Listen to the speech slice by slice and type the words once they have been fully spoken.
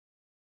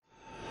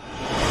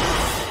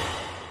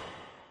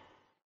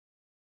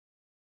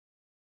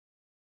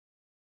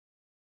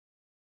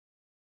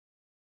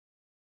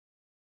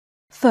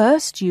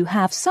First, you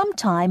have some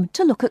time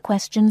to look at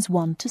questions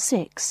 1 to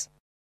 6.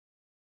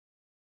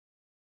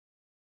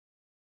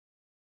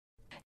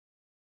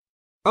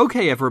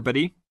 OK,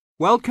 everybody.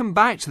 Welcome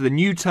back to the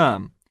new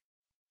term.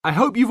 I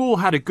hope you've all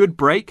had a good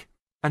break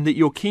and that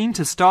you're keen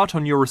to start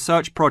on your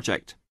research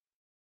project.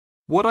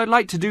 What I'd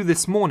like to do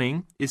this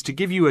morning is to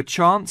give you a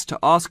chance to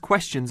ask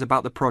questions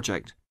about the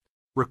project,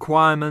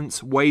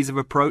 requirements, ways of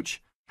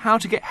approach, how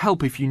to get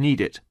help if you need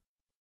it.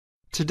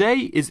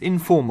 Today is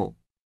informal.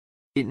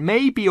 It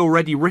may be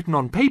already written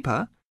on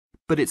paper,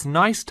 but it's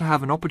nice to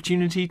have an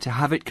opportunity to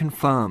have it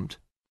confirmed.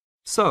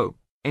 So,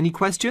 any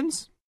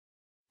questions?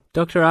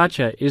 Dr.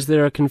 Archer, is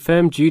there a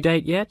confirmed due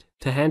date yet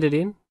to hand it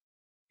in?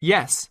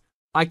 Yes,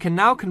 I can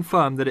now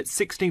confirm that it's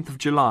 16th of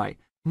July,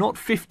 not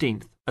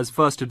 15th as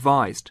first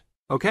advised.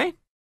 OK?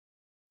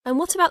 And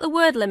what about the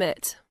word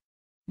limit?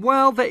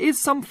 Well, there is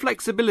some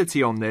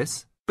flexibility on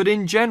this, but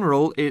in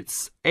general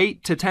it's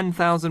 8 to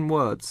 10,000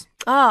 words.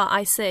 Ah,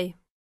 I see.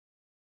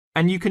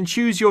 And you can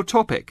choose your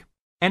topic,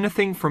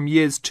 anything from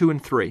years 2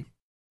 and 3.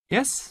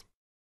 Yes?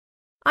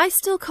 I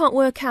still can't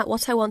work out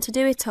what I want to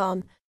do it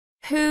on.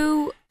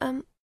 In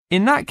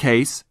that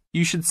case,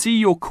 you should see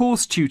your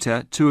course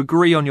tutor to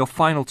agree on your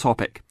final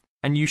topic,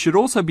 and you should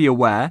also be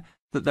aware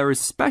that there is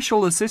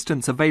special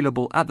assistance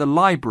available at the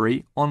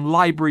library on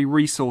library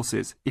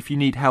resources if you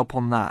need help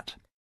on that.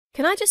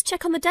 Can I just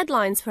check on the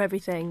deadlines for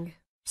everything?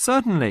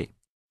 Certainly.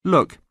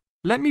 Look,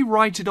 let me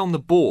write it on the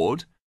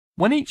board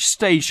when each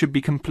stage should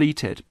be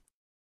completed.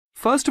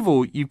 First of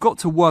all, you've got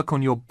to work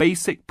on your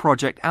basic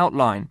project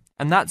outline,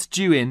 and that's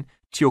due in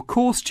to your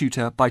course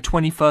tutor by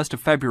 21st of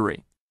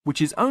February,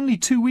 which is only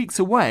 2 weeks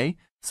away,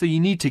 so you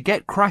need to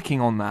get cracking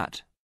on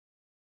that.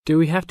 Do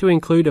we have to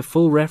include a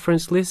full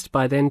reference list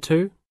by then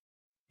too?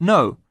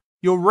 No,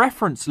 your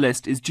reference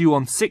list is due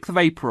on 6th of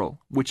April,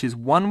 which is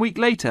 1 week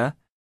later,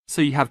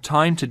 so you have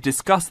time to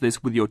discuss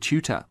this with your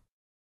tutor.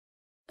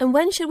 And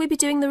when should we be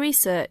doing the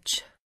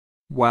research?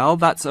 Well,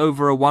 that's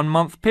over a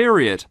 1-month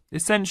period,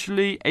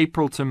 essentially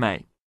April to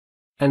May.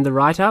 And the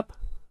write-up?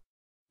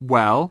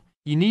 Well,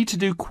 you need to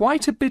do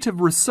quite a bit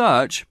of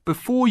research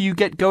before you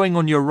get going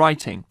on your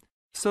writing,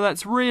 so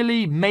that's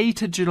really May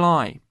to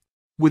July,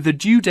 with the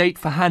due date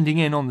for handing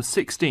in on the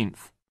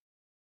 16th.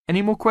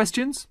 Any more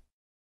questions?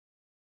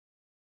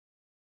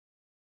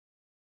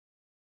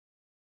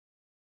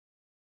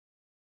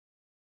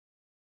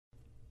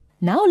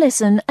 Now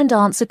listen and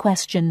answer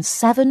questions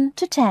 7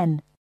 to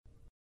 10.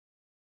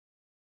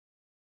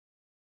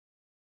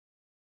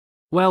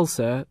 Well,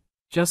 sir,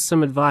 just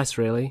some advice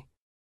really.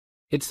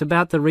 It's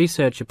about the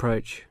research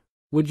approach.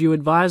 Would you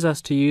advise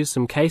us to use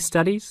some case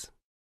studies?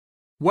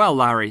 Well,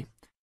 Larry,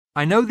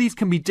 I know these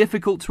can be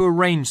difficult to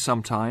arrange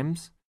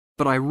sometimes,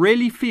 but I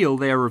really feel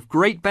they are of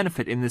great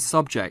benefit in this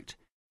subject.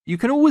 You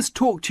can always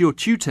talk to your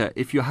tutor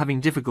if you're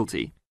having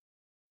difficulty.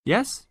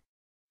 Yes?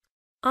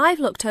 I've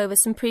looked over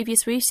some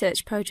previous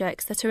research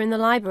projects that are in the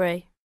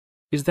library.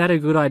 Is that a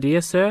good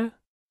idea, sir?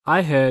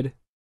 I heard.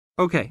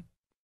 OK.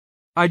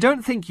 I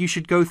don't think you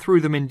should go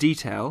through them in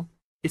detail,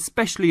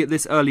 especially at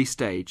this early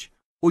stage,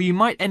 or you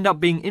might end up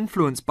being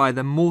influenced by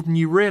them more than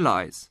you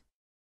realise.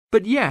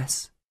 But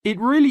yes, it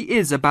really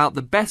is about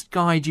the best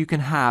guide you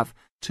can have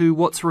to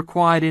what's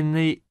required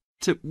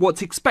to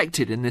what's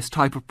expected in this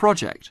type of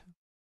project.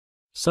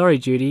 Sorry,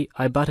 Judy,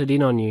 I butted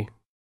in on you.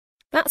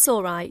 That's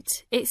all right.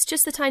 It's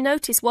just that I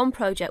noticed one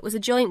project was a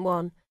joint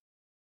one.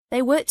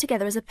 They worked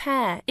together as a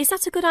pair. Is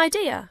that a good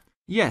idea?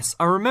 Yes,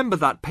 I remember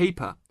that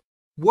paper.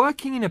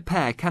 Working in a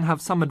pair can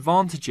have some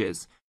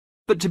advantages,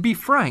 but to be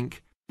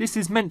frank, this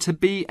is meant to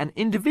be an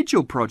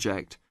individual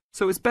project,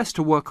 so it's best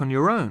to work on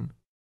your own.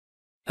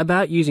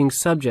 About using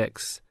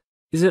subjects,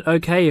 is it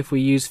okay if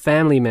we use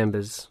family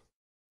members?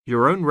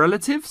 Your own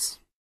relatives?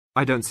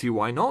 I don't see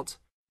why not.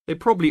 They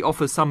probably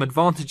offer some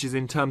advantages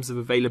in terms of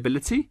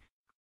availability,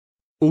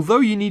 although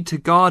you need to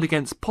guard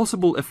against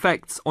possible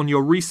effects on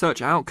your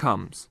research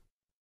outcomes.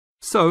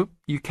 So,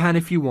 you can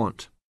if you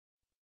want.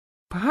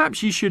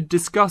 Perhaps you should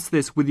discuss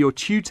this with your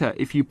tutor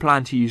if you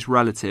plan to use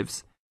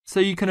relatives, so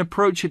you can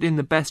approach it in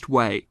the best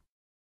way.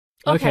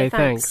 Okay,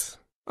 thanks.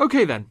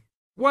 Okay then.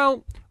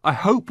 Well, I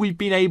hope we've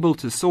been able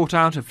to sort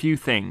out a few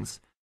things.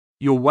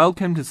 You're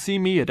welcome to see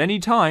me at any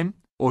time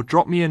or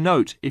drop me a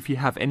note if you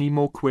have any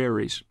more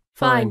queries.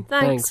 Fine,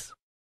 thanks.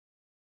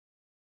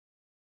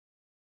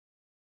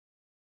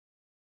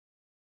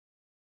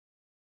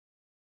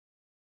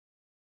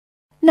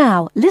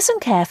 Now listen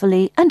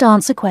carefully and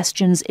answer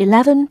questions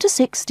 11 to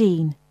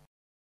 16.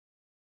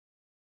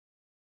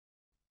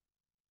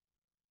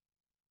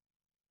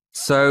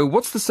 So,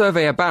 what's the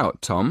survey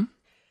about, Tom?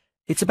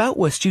 It's about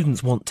where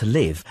students want to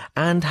live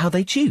and how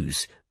they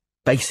choose.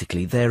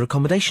 Basically, their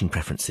accommodation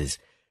preferences.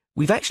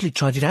 We've actually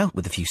tried it out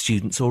with a few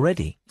students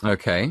already.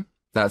 OK,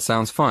 that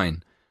sounds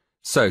fine.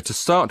 So, to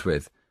start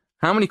with,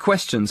 how many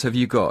questions have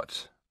you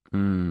got?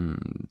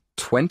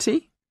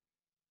 20?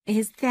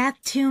 Is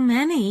that too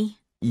many?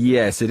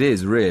 Yes, it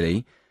is,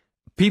 really.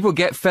 People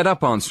get fed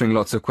up answering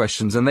lots of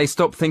questions and they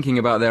stop thinking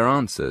about their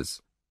answers.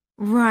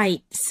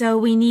 Right, so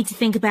we need to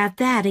think about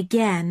that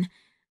again.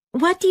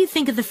 What do you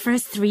think of the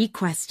first 3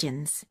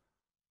 questions?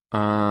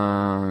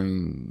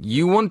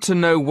 You want to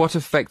know what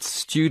affects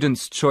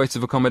students' choice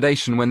of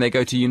accommodation when they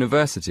go to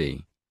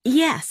university?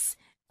 Yes,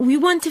 we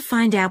want to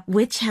find out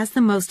which has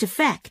the most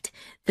effect.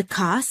 The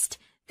cost,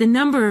 the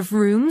number of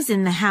rooms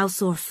in the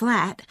house or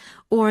flat,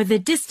 or the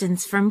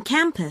distance from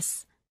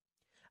campus.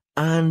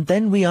 And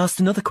then we asked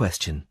another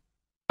question.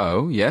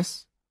 Oh,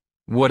 yes?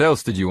 What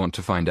else did you want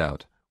to find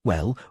out?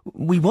 Well,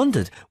 we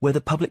wondered whether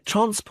public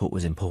transport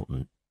was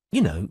important.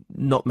 You know,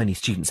 not many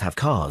students have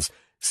cars,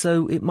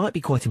 so it might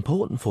be quite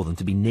important for them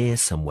to be near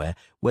somewhere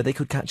where they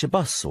could catch a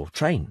bus or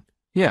train.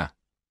 Yeah,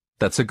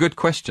 that's a good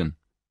question.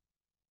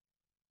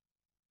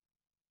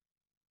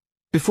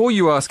 Before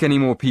you ask any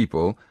more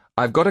people,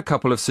 I've got a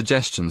couple of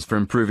suggestions for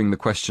improving the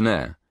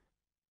questionnaire.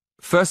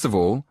 First of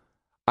all,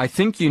 I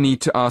think you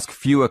need to ask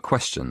fewer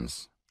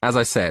questions. As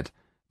I said,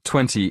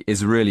 20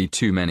 is really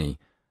too many.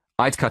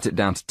 I'd cut it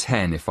down to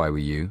 10 if I were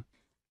you.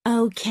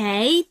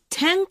 Okay,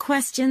 10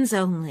 questions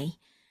only.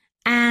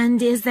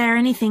 And is there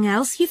anything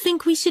else you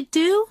think we should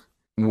do?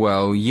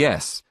 Well,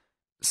 yes.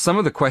 Some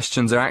of the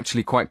questions are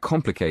actually quite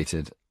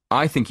complicated.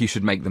 I think you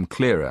should make them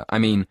clearer.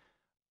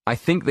 I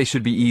think they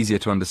should be easier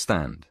to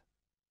understand.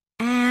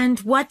 And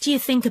what do you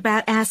think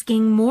about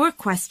asking more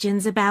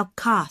questions about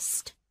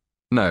cost?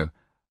 No,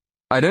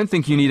 I don't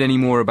think you need any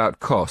more about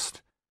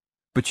cost.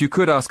 But you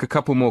could ask a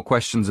couple more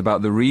questions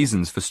about the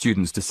reasons for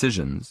students'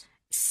 decisions.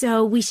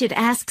 So we should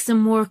ask some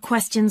more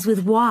questions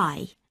with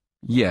why.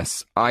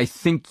 Yes, I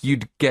think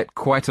you'd get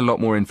quite a lot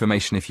more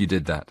information if you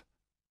did that.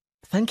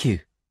 Thank you.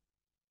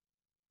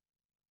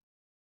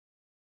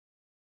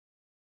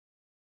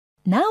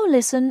 Now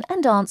listen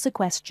and answer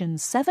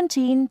questions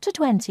 17 to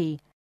 20.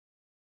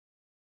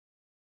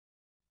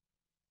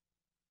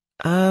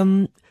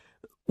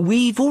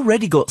 We've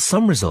already got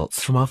some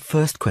results from our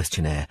first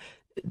questionnaire.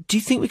 Do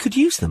you think we could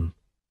use them?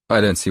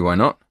 I don't see why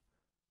not.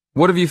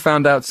 What have you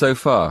found out so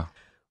far?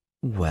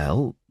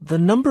 Well, the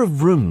number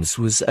of rooms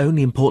was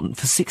only important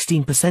for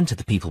 16% of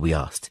the people we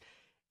asked.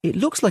 It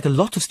looks like a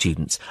lot of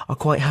students are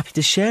quite happy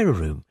to share a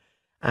room,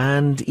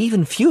 and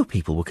even fewer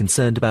people were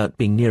concerned about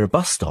being near a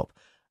bus stop.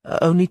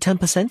 Only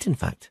 10%, in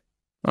fact.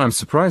 I'm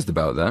surprised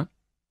about that.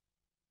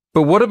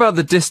 But what about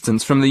the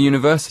distance from the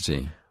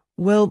university?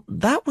 Well,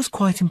 that was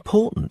quite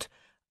important.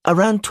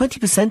 Around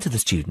 20% of the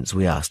students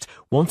we asked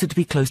wanted to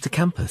be close to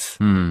campus.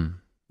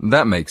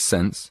 That makes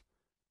sense.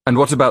 And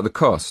what about the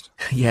cost?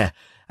 Yeah,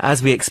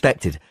 as we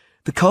expected,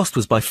 the cost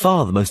was by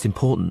far the most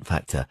important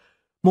factor.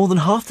 More than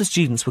half the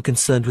students were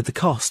concerned with the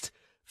cost,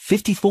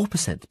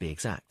 54% to be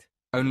exact.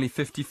 Only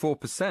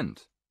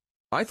 54%?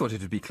 I thought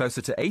it would be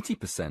closer to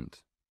 80%.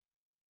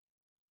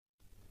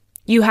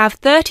 You have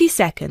 30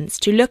 seconds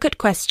to look at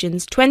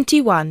questions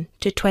 21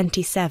 to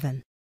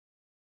 27.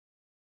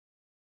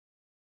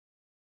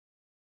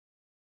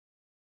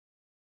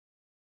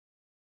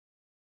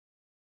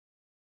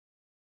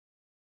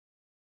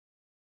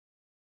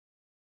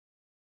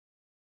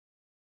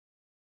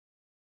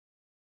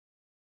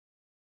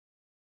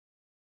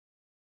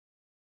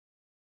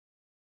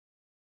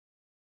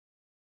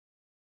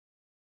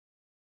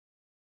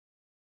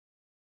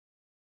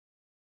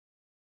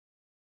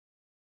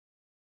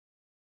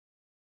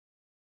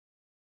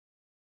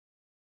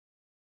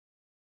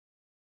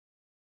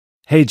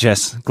 Hey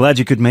Jess, glad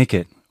you could make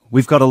it.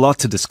 We've got a lot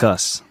to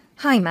discuss.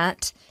 Hi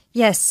Matt.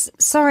 Yes,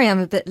 sorry I'm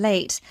a bit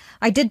late.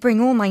 I did bring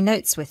all my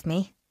notes with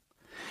me.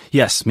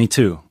 Yes, me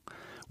too.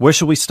 Where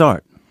shall we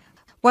start?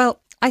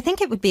 Well, I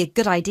think it would be a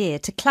good idea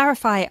to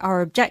clarify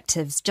our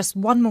objectives just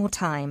one more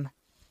time.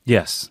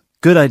 Yes,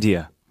 good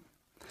idea.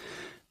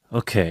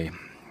 Okay,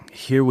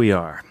 here we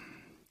are.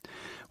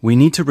 We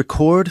need to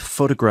record,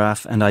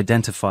 photograph, and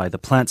identify the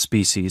plant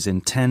species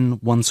in 10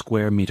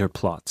 1-square-meter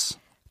plots.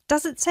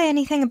 Does it say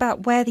anything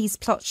about where these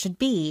plots should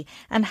be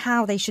and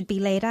how they should be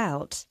laid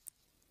out?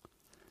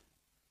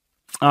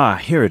 Ah,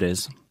 here it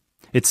is.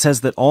 It says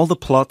that all the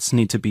plots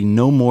need to be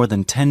no more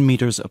than 10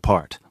 meters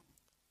apart.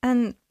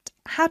 And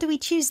how do we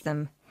choose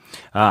them?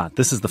 Ah,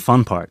 this is the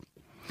fun part.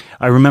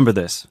 I remember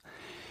this.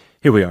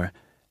 Here we are.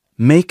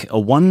 Make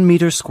a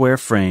 1-meter square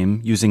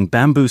frame using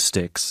bamboo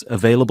sticks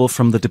available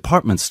from the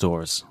department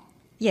stores.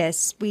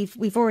 Yes,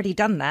 we've already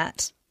done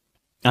that.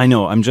 I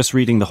know, I'm just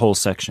reading the whole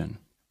section.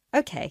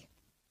 Okay.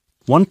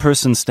 One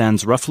person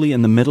stands roughly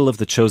in the middle of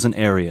the chosen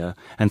area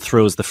and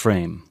throws the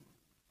frame.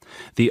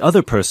 The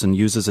other person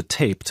uses a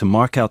tape to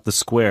mark out the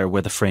square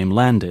where the frame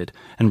landed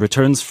and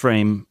returns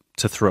frame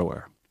to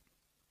thrower.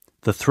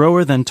 The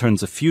thrower then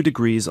turns a few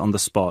degrees on the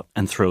spot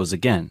and throws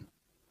again.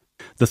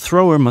 The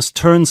thrower must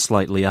turn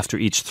slightly after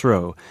each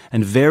throw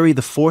and vary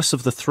the force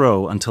of the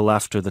throw until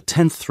after the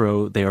 10th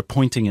throw they are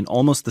pointing in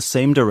almost the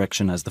same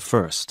direction as the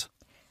first.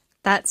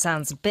 That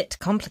sounds a bit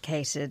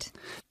complicated.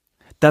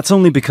 That's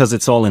only because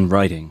it's all in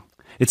writing.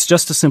 It's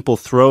just a simple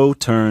throw,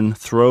 turn,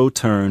 throw,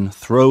 turn,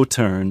 throw,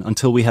 turn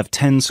until we have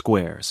 10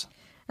 squares.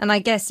 And I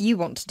guess you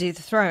want to do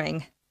the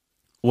throwing.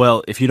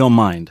 Well, if you don't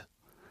mind.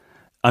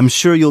 I'm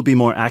sure you'll be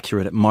more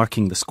accurate at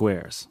marking the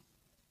squares.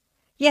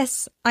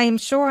 Yes, I am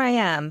sure I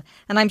am,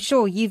 and I'm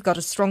sure you've got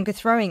a stronger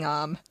throwing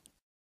arm.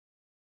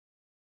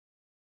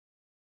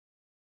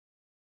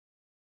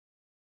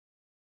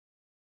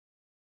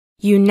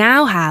 You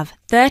now have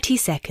 30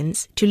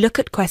 seconds to look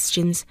at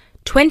questions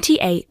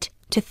 28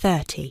 to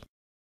 30.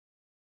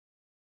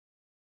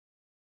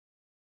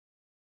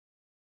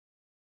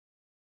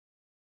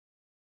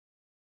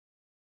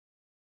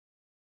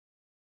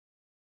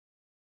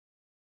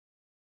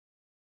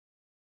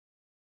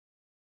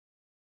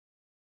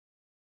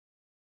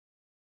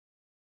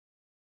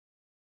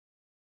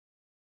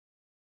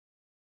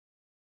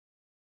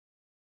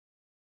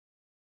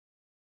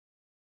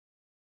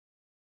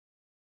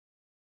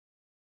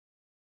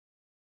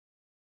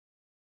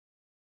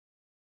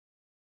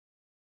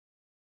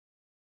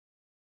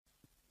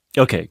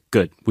 Okay,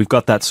 good. We've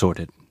got that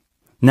sorted.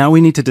 Now we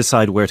need to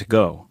decide where to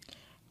go.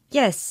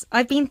 Yes,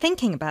 I've been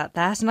thinking about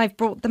that and I've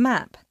brought the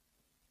map.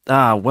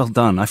 Ah, well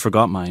done. I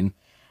forgot mine.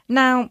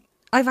 Now,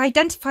 I've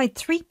identified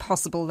 3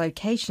 possible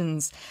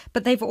locations,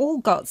 but they've all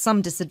got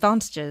some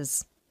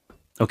disadvantages.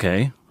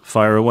 Okay,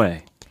 fire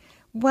away.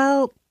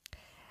 Well,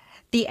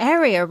 the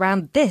area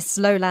around this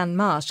lowland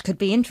marsh could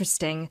be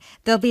interesting.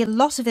 There'll be a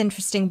lot of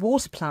interesting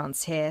water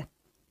plants here.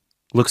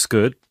 Looks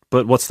good,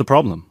 but what's the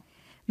problem?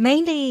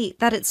 Mainly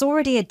that it's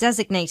already a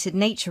designated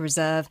nature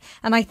reserve,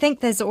 and I think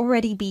there's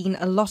already been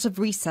a lot of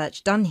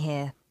research done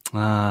here.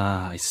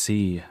 Ah, I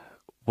see.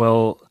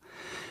 Well,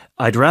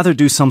 I'd rather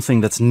do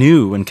something that's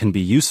new and can be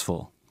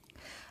useful.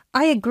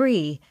 I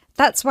agree.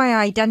 That's why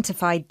I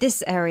identified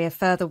this area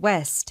further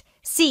west.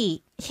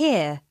 See,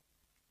 here,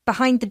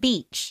 behind the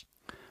beach.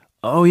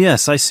 Oh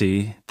yes, I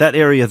see. That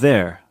area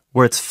there,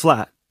 where it's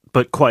flat,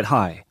 but quite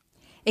high.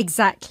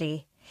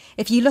 Exactly.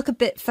 If you look a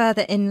bit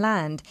further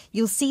inland,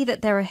 you'll see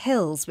that there are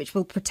hills which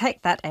will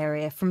protect that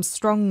area from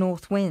strong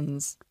north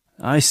winds.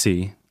 I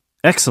see.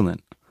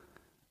 Excellent.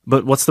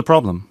 But what's the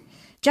problem?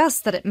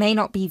 Just that it may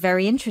not be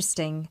very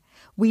interesting.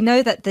 We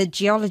know that the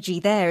geology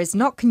there is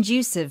not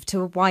conducive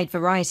to a wide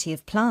variety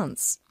of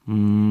plants.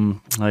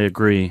 I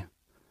agree.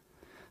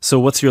 So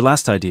what's your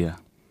last idea?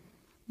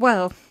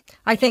 Well,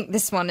 I think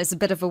this one is a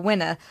bit of a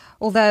winner,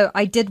 although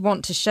I did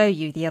want to show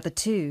you the other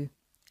 2.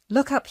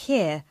 Look up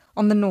here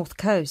on the north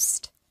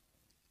coast.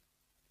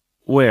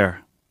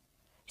 Where?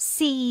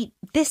 See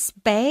this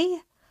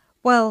bay?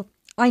 Well,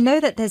 I know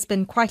that there's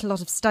been quite a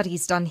lot of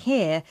studies done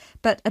here,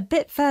 but a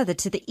bit further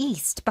to the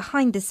east,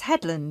 behind this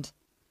headland.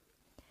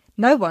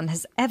 No one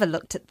has ever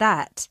looked at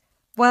that.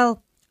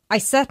 Well, I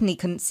certainly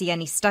couldn't see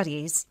any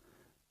studies.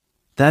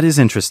 That is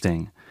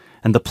interesting.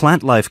 And the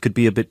plant life could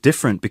be a bit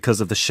different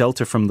because of the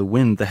shelter from the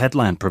wind the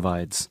headland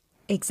provides.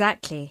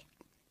 Exactly.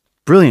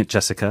 Brilliant,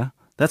 Jessica.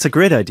 That's a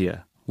great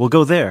idea. We'll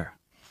go there.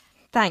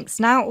 Thanks.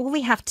 Now all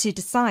we have to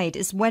decide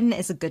is when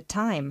is a good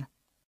time.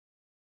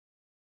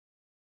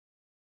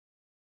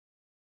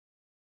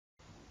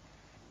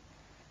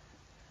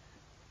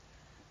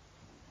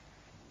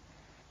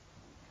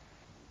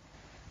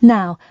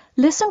 Now,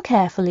 listen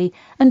carefully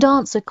and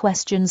answer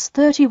questions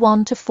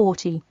 31 to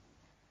 40.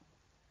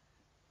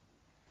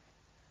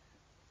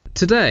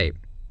 Today,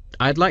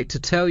 I'd like to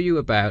tell you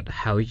about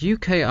how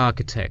UK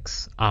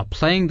architects are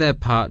playing their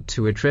part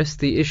to address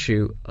the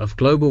issue of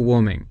global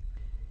warming.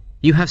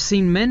 You have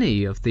seen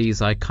many of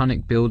these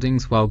iconic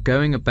buildings while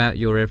going about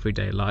your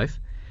everyday life,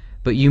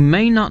 but you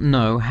may not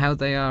know how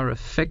they are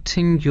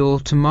affecting your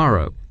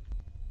tomorrow.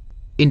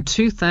 In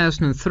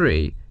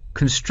 2003,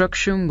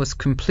 construction was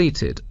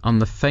completed on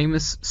the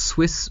famous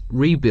Swiss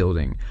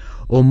rebuilding,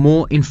 or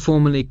more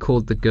informally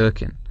called the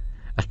Gherkin,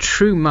 a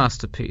true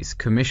masterpiece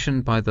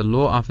commissioned by the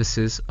law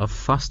offices of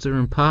Foster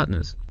and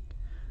Partners.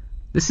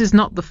 This is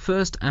not the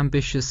first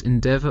ambitious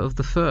endeavour of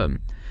the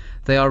firm.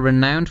 They are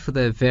renowned for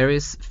their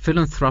various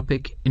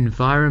philanthropic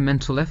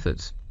environmental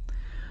efforts.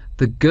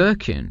 The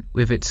Gherkin,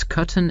 with its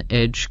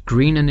cut-and-edge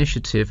green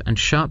initiative and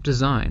sharp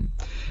design,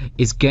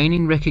 is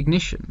gaining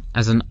recognition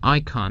as an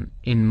icon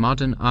in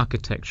modern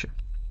architecture.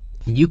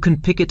 You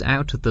can pick it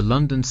out of the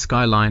London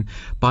skyline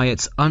by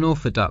its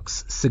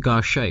unorthodox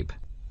cigar shape.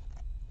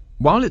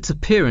 While its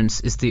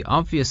appearance is the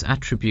obvious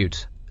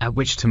attribute at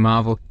which to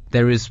marvel,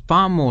 there is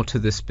far more to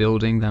this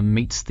building than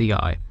meets the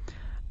eye.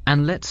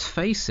 And let's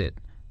face it,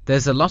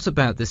 there's a lot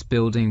about this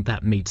building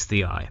that meets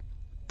the eye.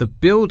 The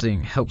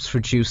building helps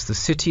reduce the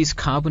city's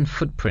carbon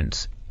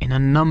footprint in a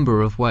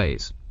number of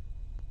ways.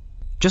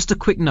 Just a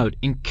quick note,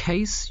 in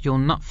case you're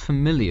not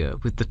familiar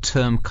with the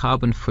term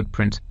carbon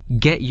footprint,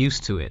 get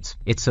used to it.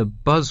 It's a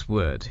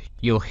buzzword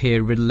you'll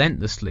hear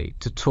relentlessly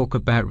to talk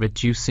about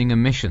reducing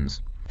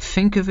emissions.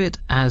 Think of it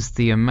as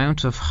the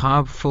amount of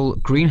harmful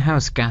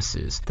greenhouse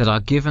gases that are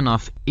given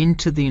off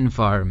into the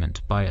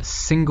environment by a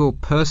single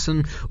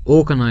person,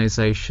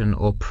 organization,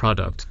 or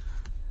product.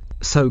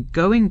 So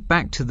going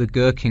back to the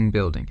Gherkin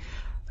building,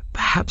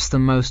 perhaps the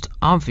most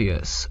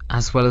obvious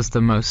as well as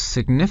the most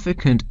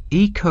significant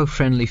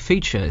eco-friendly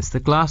feature is the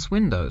glass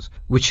windows,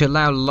 which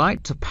allow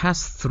light to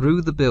pass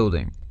through the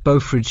building,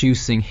 both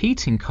reducing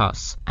heating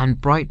costs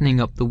and brightening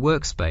up the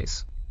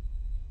workspace.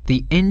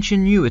 The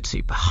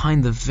ingenuity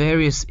behind the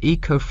various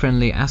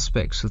eco-friendly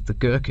aspects of the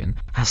Gherkin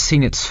has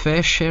seen its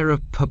fair share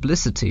of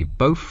publicity,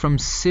 both from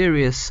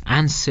serious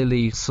and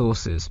silly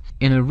sources.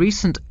 In a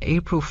recent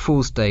April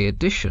Fool's Day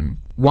edition,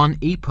 One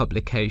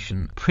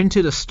e-publication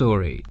printed a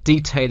story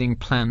detailing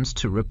plans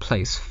to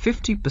replace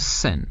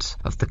 50%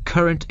 of the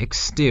current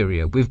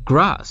exterior with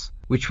grass,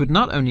 which would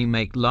not only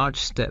make large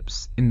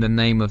steps in the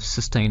name of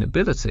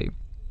sustainability,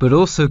 but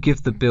also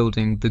give the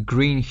building the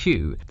green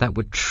hue that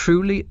would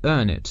truly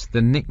earn it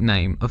the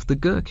nickname of the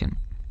Gherkin.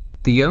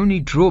 The only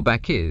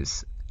drawback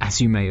is,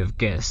 as you may have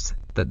guessed,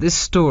 that this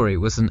story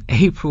was an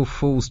April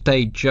Fool's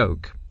Day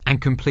joke and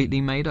completely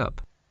made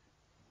up.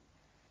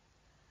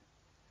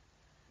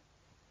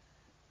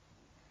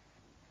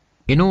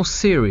 In all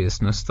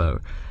seriousness,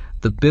 though,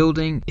 the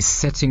building is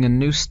setting a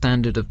new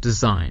standard of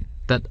design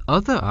that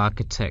other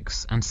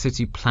architects and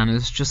city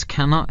planners just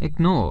cannot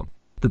ignore.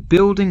 The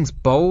building's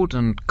bold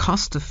and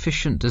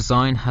cost-efficient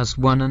design has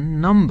won a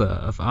number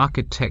of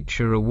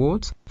architecture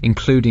awards,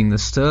 including the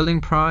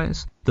Stirling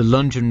Prize, the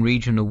London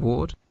Region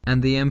Award,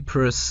 and the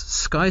Empress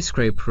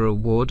Skyscraper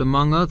Award,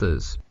 among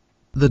others.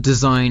 The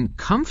design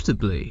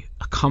comfortably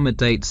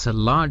accommodates a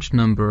large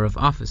number of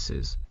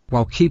offices,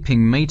 while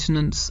keeping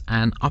maintenance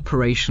and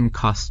operation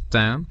costs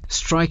down,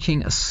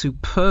 striking a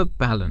superb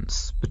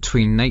balance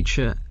between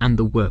nature and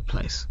the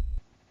workplace.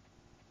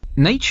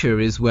 Nature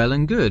is well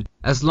and good,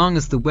 as long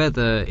as the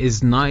weather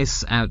is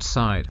nice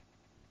outside.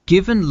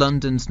 Given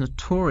London's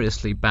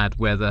notoriously bad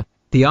weather,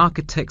 the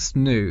architects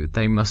knew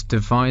they must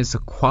devise a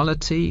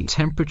quality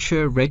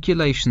temperature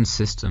regulation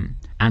system,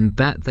 and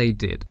that they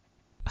did.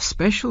 A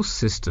special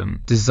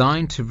system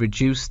designed to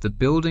reduce the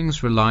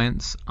building's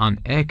reliance on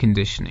air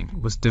conditioning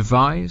was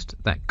devised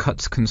that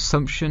cuts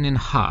consumption in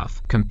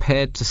half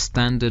compared to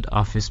standard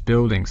office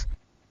buildings.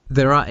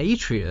 There are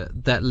atria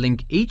that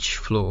link each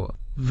floor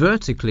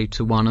vertically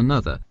to one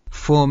another,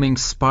 forming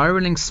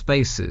spiraling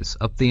spaces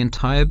up the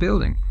entire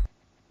building.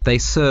 They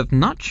serve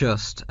not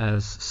just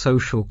as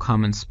social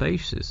common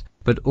spaces,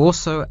 but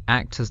also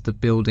act as the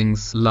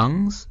building's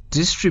lungs,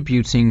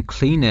 distributing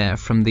clean air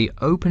from the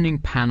opening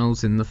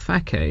panels in the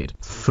facade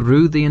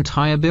through the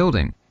entire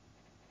building.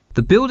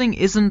 The building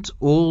isn't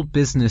all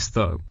business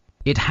though.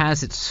 It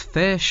has its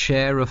fair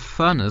share of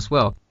fun as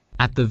well.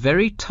 At the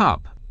very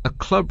top, a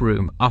club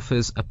room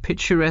offers a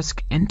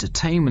picturesque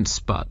entertainment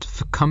spot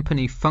for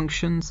company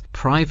functions,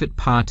 private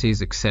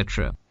parties,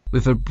 etc.,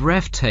 with a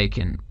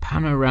breathtaking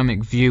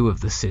panoramic view of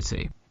the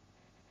city.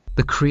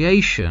 The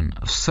creation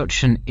of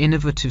such an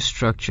innovative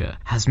structure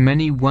has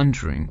many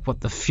wondering what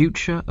the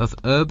future of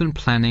urban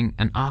planning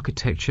and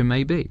architecture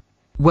may be.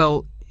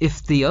 Well,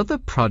 if the other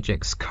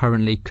projects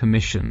currently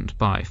commissioned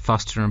by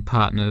Foster &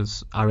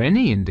 Partners are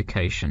any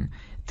indication,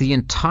 the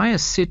entire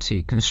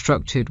city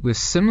constructed with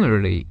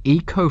similarly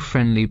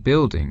eco-friendly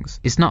buildings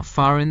is not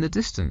far in the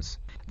distance.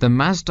 The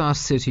Masdar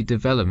City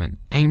development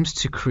aims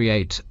to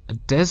create a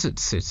desert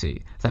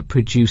city that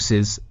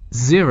produces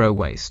zero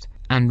waste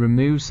and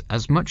removes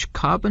as much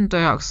carbon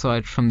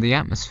dioxide from the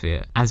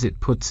atmosphere as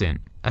it puts in,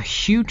 a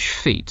huge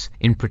feat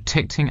in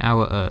protecting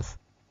our Earth.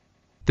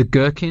 The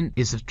Gherkin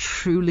is a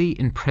truly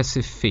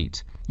impressive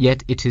feat,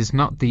 yet it is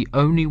not the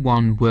only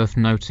one worth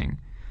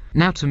noting.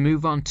 Now to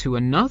move on to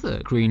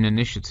another green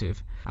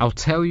initiative, I'll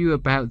tell you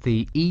about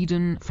the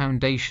Eden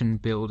Foundation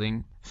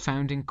building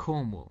found in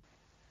Cornwall.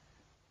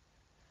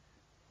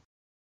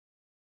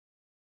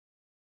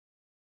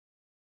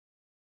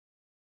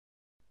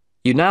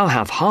 You now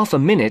have half a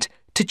minute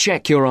to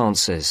check your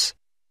answers.